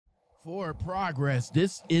Forward progress.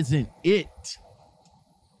 This isn't it.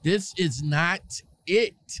 This is not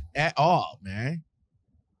it at all, man.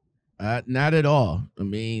 Not at all. I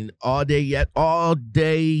mean, all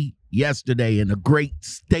day yesterday in the great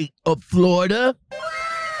state of Florida.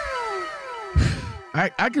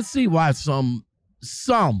 I can see why some,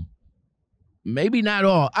 maybe not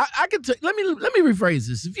all. I can let me rephrase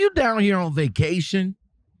this. If you're down here on vacation,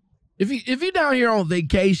 if you're down here on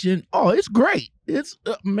vacation, oh, it's great. It's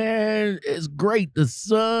man, it's great. The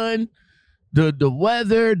sun, the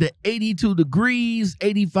weather, the 82 degrees,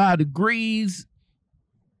 85 degrees.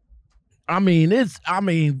 I mean,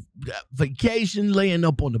 vacation, laying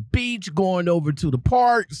up on the beach, going over to the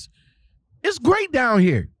parks. It's great down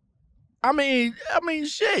here. I mean,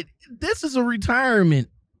 shit. This is a retirement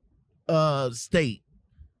state.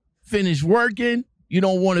 Finish working. You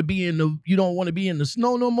don't want to be in the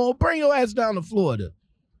snow no more. Bring your ass down to Florida.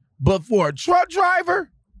 But for a truck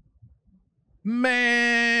driver,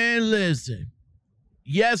 man, listen.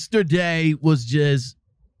 Yesterday was just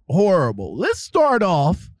horrible. Let's start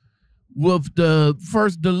off with the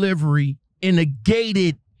first delivery in a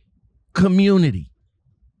gated community.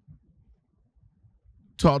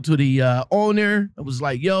 Talked to the owner. I was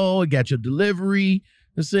like, yo, I got your delivery.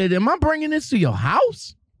 I said, am I bringing this to your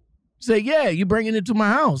house? He said, yeah, you're bringing it to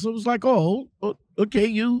my house. I was like, oh, okay,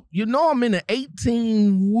 you know I'm in an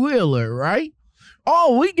 18-wheeler, right?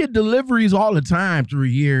 Oh, we get deliveries all the time through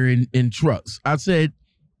here in trucks. I said,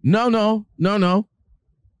 no.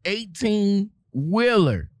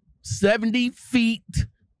 18-wheeler, 70 feet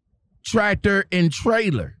tractor and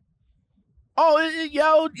trailer. Oh,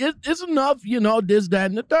 it's enough, this, that,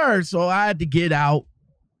 and the third. So I had to get out.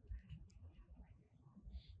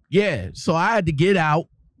 Yeah, so I had to get out.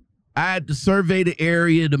 I had to survey the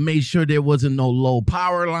area to make sure there wasn't no low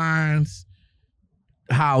power lines,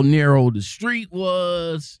 how narrow the street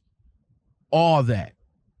was, all that.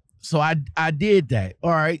 So I did that.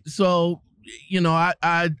 All right. So,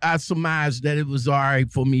 I surmised that it was all right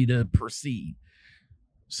for me to proceed.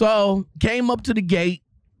 So came up to the gate,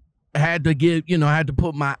 had to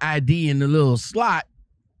put my ID in the little slot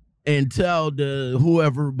and tell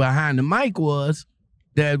whoever behind the mic was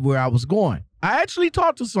that where I was going. I actually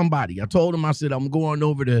talked to somebody. I told him, I said, I'm going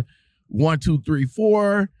over to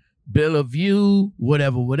 1234, Bellevue,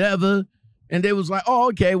 whatever. And they was like, oh,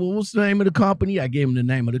 okay, well, what's the name of the company? I gave him the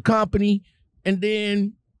name of the company. And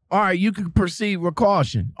then, all right, you can proceed with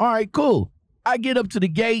caution. All right, cool. I get up to the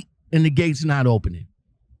gate and the gate's not opening.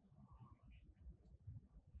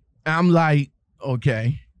 I'm like,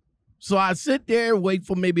 okay. So I sit there, wait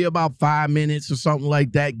for maybe about 5 minutes or something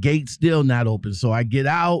like that. Gate still not open. So I get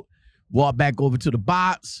out, walk back over to the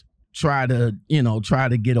box, try to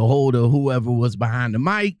get a hold of whoever was behind the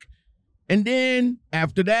mic. And then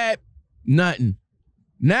after that, nothing.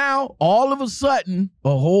 Now, all of a sudden, a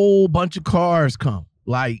whole bunch of cars come.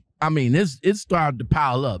 Like, I mean, it's started to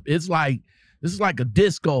pile up. It's like a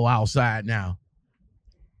disco outside now.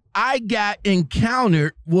 I got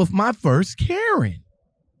encountered with my first Karen.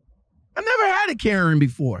 I never had a Karen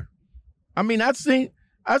before. I mean, I've seen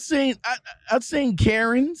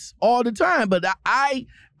Karens all the time, but I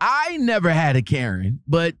never had a Karen.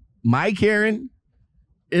 But my Karen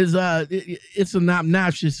is it's an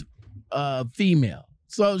obnoxious female.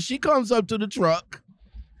 So she comes up to the truck.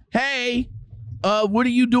 Hey, what are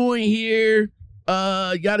you doing here?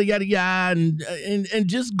 Yada yada yada, and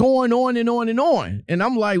just going on and on and on. And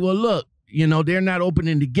I'm like, well, look, they're not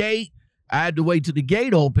opening the gate. I had to wait till the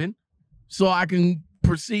gate open so I can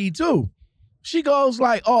proceed too. She goes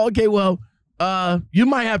like, oh, okay, well, you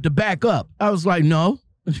might have to back up. I was like, no,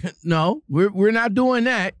 we're not doing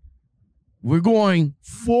that. We're going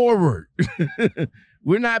forward.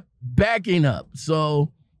 We're not backing up.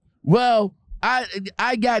 So, well,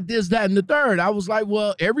 I got this, that, and the third. I was like,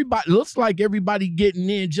 well, looks like everybody getting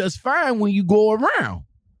in just fine when you go around.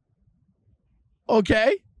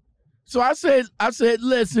 Okay. So I said,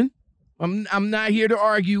 listen, I'm not here to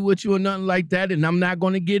argue with you or nothing like that, and I'm not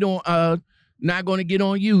going to get on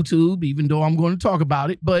YouTube, even though I'm going to talk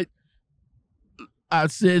about it. But I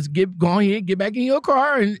says, go ahead, get back in your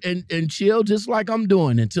car and chill just like I'm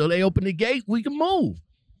doing until they open the gate. We can move.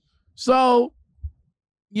 So,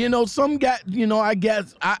 some guy, I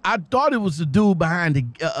guess I thought it was the dude behind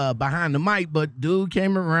the mic, but dude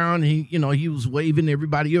came around. He was waving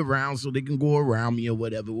everybody around so they can go around me or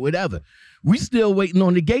whatever. We still waiting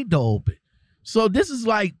on the gate to open. So this is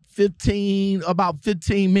like about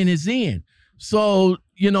 15 minutes in. So,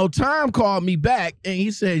 Tom called me back and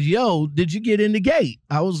he says, yo, did you get in the gate?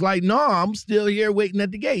 I was like, no, I'm still here waiting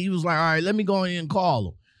at the gate. He was like, all right, let me go in and call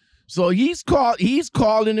him. So he's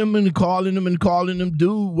calling him and calling him and calling him,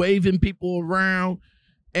 dude, waving people around.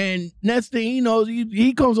 And next thing he knows,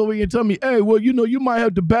 he comes over here and tell me, hey, well, you know, you might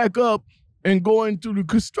have to back up and go into the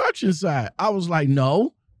construction side. I was like,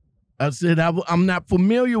 no. I said, I'm not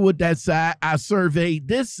familiar with that side. I surveyed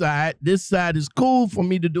this side. This side is cool for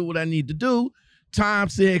me to do what I need to do. Tom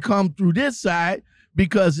said, come through this side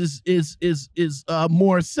because it's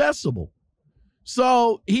more accessible.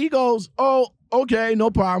 So he goes, oh, okay, no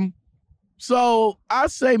problem. So I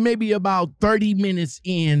say maybe about 30 minutes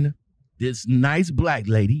in, this nice black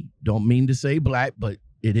lady, don't mean to say black, but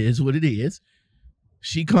it is what it is.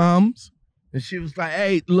 She comes and she was like,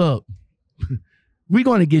 hey, look, we're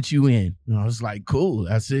going to get you in. And I was like, cool.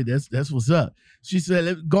 I said, that's what's up. She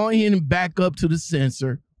said, go ahead and back up to the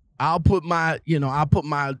sensor. I'll put my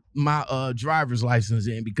driver's license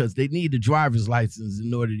in because they need the driver's license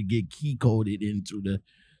in order to get key coded into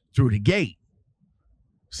through the gate.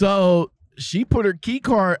 So she put her she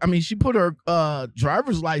put her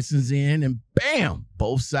driver's license in and bam,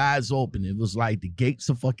 both sides open. It was like the gates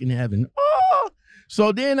of fucking heaven. Oh!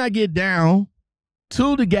 So then I get down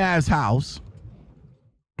to the guy's house.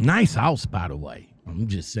 Nice house, by the way. I'm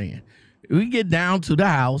just saying. We get down to the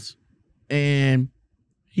house and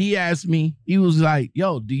he asked me, he was like,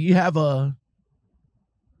 yo, do you have a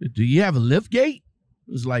lift gate?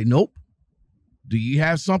 I was like, nope. Do you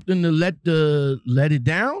have something to let it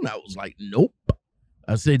down? I was like, nope.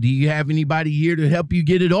 I said, do you have anybody here to help you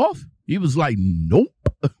get it off? He was like, nope.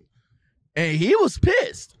 And he was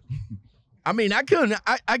pissed. I mean, I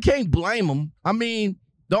can't blame him. I mean,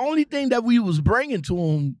 the only thing that we was bringing to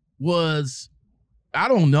him was, I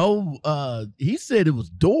don't know, he said it was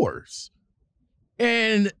doors.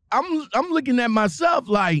 And I'm looking at myself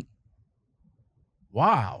like,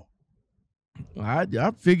 wow.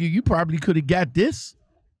 I figure you probably could have got this.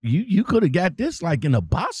 You could have got this like in a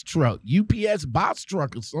box truck, UPS box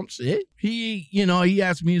truck or some shit. He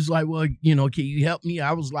asked me, he's like, well, can you help me?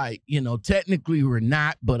 I was like, technically we're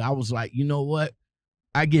not, but I was like, you know what?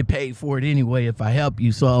 I get paid for it anyway if I help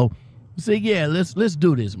you. So I said, yeah, let's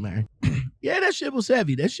do this, man. Yeah, that shit was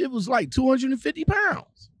heavy. That shit was like 250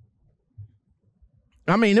 pounds.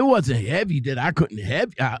 I mean, it wasn't heavy that I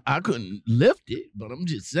couldn't lift it, but I'm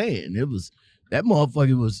just saying that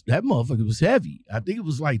motherfucker was heavy. I think it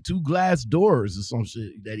was like 2 glass doors or some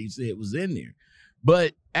shit that he said was in there.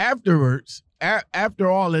 But afterwards, after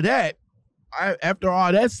all that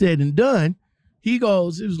said and done, it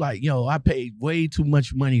was like, yo, I paid way too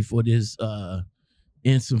much money for this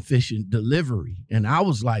insufficient delivery. And I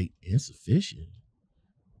was like, insufficient?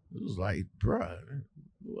 It was like, bruh,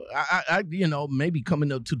 I maybe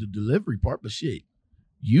coming up to the delivery part, but shit,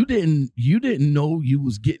 you didn't know you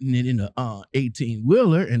was getting it in a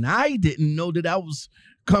 18-wheeler, and I didn't know that I was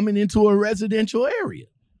coming into a residential area.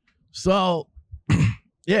 So,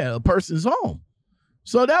 yeah, a person's home.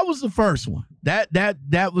 So that was the first one. That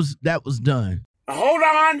was done. Hold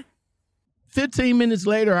on. 15 minutes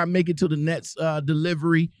later, I make it to the next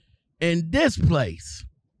delivery, and this place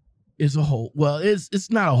is a hole. Well,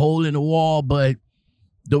 it's not a hole in the wall, but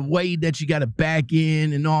the way that you got to back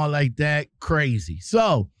in and all like that, crazy.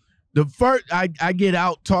 So the first, I get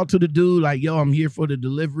out, talk to the dude, like, yo, I'm here for the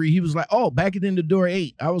delivery. He was like, oh, back it into door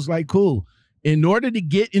 8. I was like, cool. In order to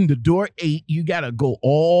get into door 8, you got to go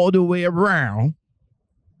all the way around,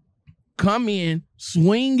 come in,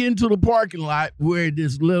 swing into the parking lot where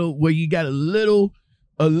you got a little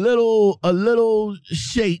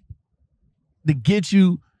shape to get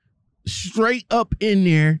you straight up in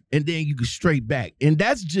there, and then you can straight back. And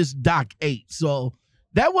that's just dock 8. So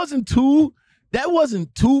that wasn't too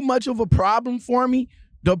much of a problem for me.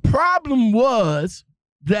 The problem was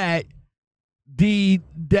that the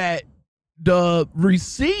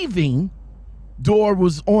receiving door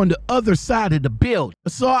was on the other side of the building.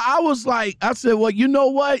 So I said, well, you know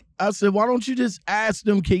what? I said, why don't you just ask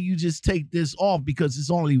them, can you just take this off? Because it's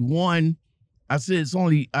only one. I said,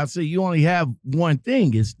 you only have one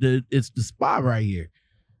thing. It's the spot right here.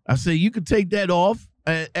 I said, you can take that off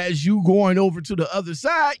as you going over to the other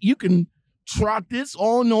side. You can trot this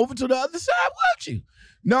on over to the other side, won't you?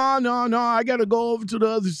 No, I got to go over to the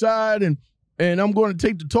other side and I'm going to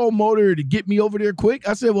take the tow motor to get me over there quick.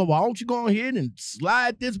 I said, well, why don't you go ahead and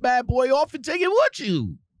slide this bad boy off and take it with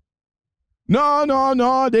you?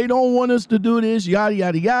 No, they don't want us to do this, yada,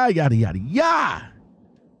 yada, yada, yada, yada, yada.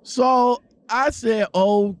 So I said,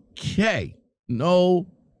 okay, no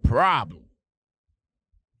problem.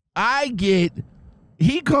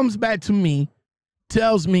 He comes back to me,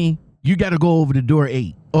 tells me, you got to go over to door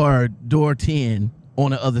 8 or door 10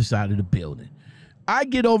 on the other side of the building. I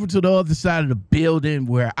get over to the other side of the building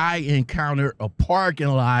where I encounter a parking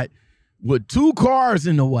lot with 2 cars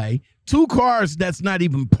in the way, 2 cars that's not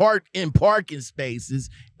even parked in parking spaces,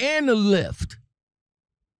 and a lift.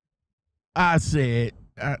 I said,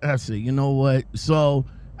 you know what? So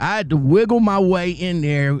I had to wiggle my way in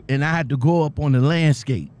there, and I had to go up on the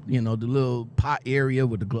landscape, you know, the little pot area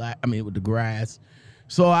with the grass.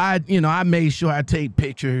 So I made sure I take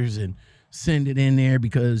pictures and send it in there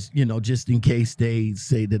because, you know, just in case they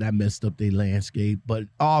say that I messed up their landscape. But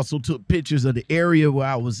I also took pictures of the area where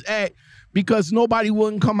I was at because nobody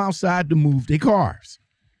wouldn't come outside to move their cars.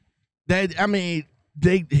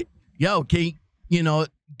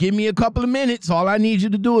 Give me a couple of minutes. All I need you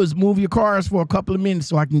to do is move your cars for a couple of minutes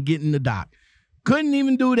so I can get in the dock. Couldn't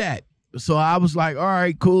even do that. So I was like, all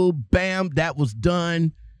right, cool. Bam, that was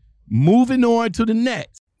done. Moving on to the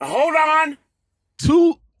next. Hold on.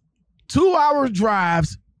 2 hour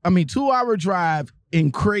drive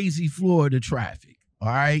in crazy Florida traffic. All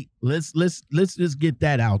right. Let's just get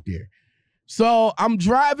that out there. So I'm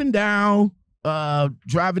driving down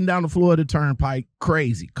the Florida Turnpike,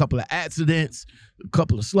 crazy. Couple of accidents, a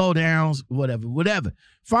couple of slowdowns, whatever.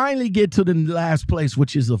 Finally get to the last place,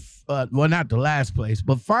 which is not the last place,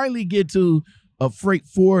 but finally get to a freight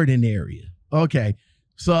forwarding area. Okay.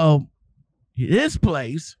 So this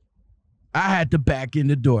place, I had to back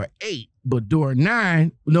into door 8, but door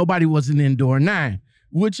 9, nobody wasn't in door 9,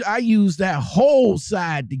 which I used that whole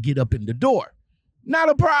side to get up in the door. Not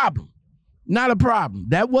a problem.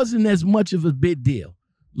 That wasn't as much of a big deal.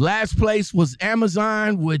 Last place was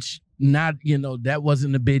Amazon, which that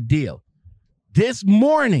wasn't a big deal. This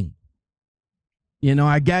morning,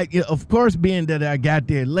 of course, being that I got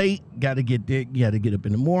there late, got to get up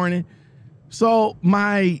in the morning. So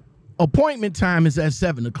my appointment time is at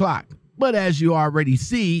 7 o'clock. But as you already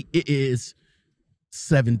see, it is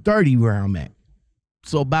 7:30 where I'm at.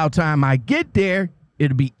 So about time I get there,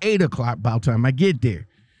 it'll be 8 o'clock by the time I get there.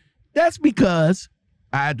 That's because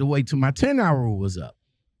I had to wait till my 10-hour was up.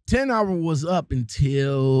 10-hour was up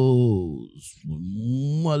until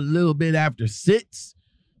a little bit after 6.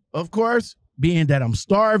 Of course, being that I'm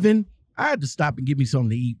starving, I had to stop and get me something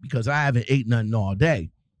to eat because I haven't ate nothing all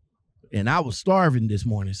day. And I was starving this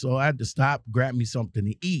morning, so I had to stop, grab me something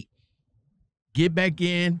to eat. Get back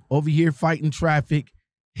in, over here fighting traffic,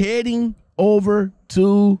 heading over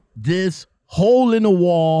to this hole in the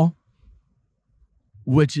wall,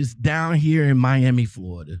 which is down here in Miami,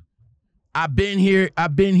 Florida. I've been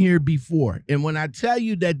here before. And when I tell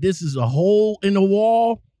you that this is a hole in the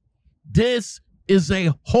wall, this is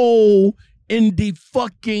a hole in the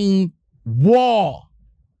fucking wall.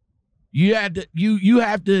 You have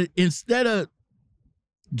to, instead of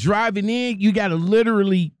driving in, you got to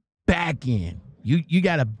literally back in. You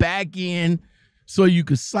got to back in so you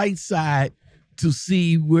can sight side to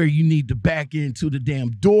see where you need to back into the damn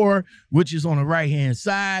door, which is on the right-hand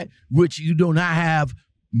side, which you do not have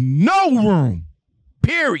no room,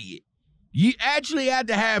 period. You actually had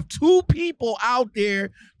to have 2 people out there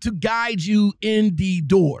to guide you in the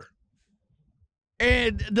door.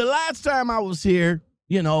 And the last time I was here,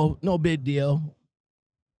 no big deal.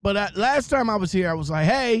 But last time I was here, I was like,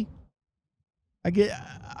 hey,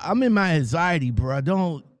 I'm in my anxiety, bro.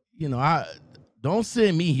 Don't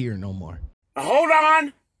send me here no more. Hold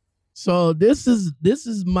on. So this is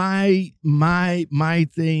my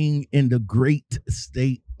thing in the great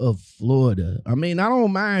state of Florida. I mean, I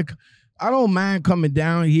don't mind coming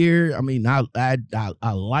down here. I mean, I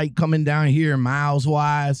like coming down here miles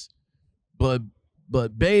wise, but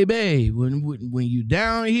baby, when you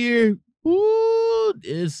down here, ooh,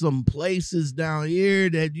 there's some places down here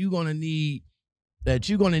that you're gonna need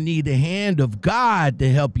the hand of God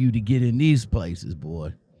to help you to get in these places,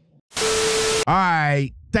 boy. All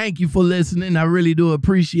right. Thank you for listening. I really do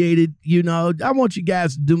appreciate it. I want you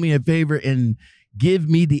guys to do me a favor and give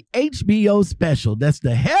me the HBO special. That's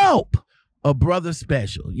the Help a Brother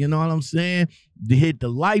special. You know what I'm saying? Hit the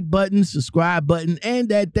like button, subscribe button, and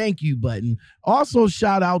that thank you button. Also,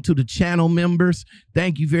 shout out to the channel members.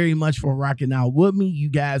 Thank you very much for rocking out with me. You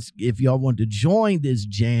guys, if y'all want to join this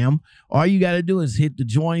jam, all you got to do is hit the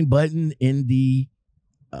join button in the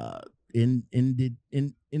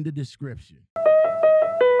description.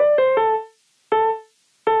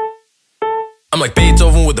 I'm like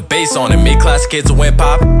Beethoven with the bass on it. Mid-class kids who went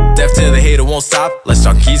pop. Deaf to the hater won't stop. Let's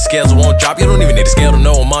talk keys, scales won't drop. You don't even need a scale to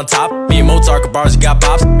know I'm on top. Me and Mozart got bars, you got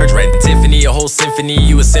bops. Heard Red and Tiffany, a whole symphony.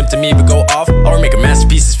 You a simp to me, but go off. Or make a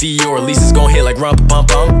masterpieces for you, or at least it's gon' hit like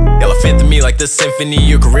rum-pum-pum. Elephant to me like the symphony.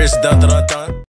 Your career's done, done, done.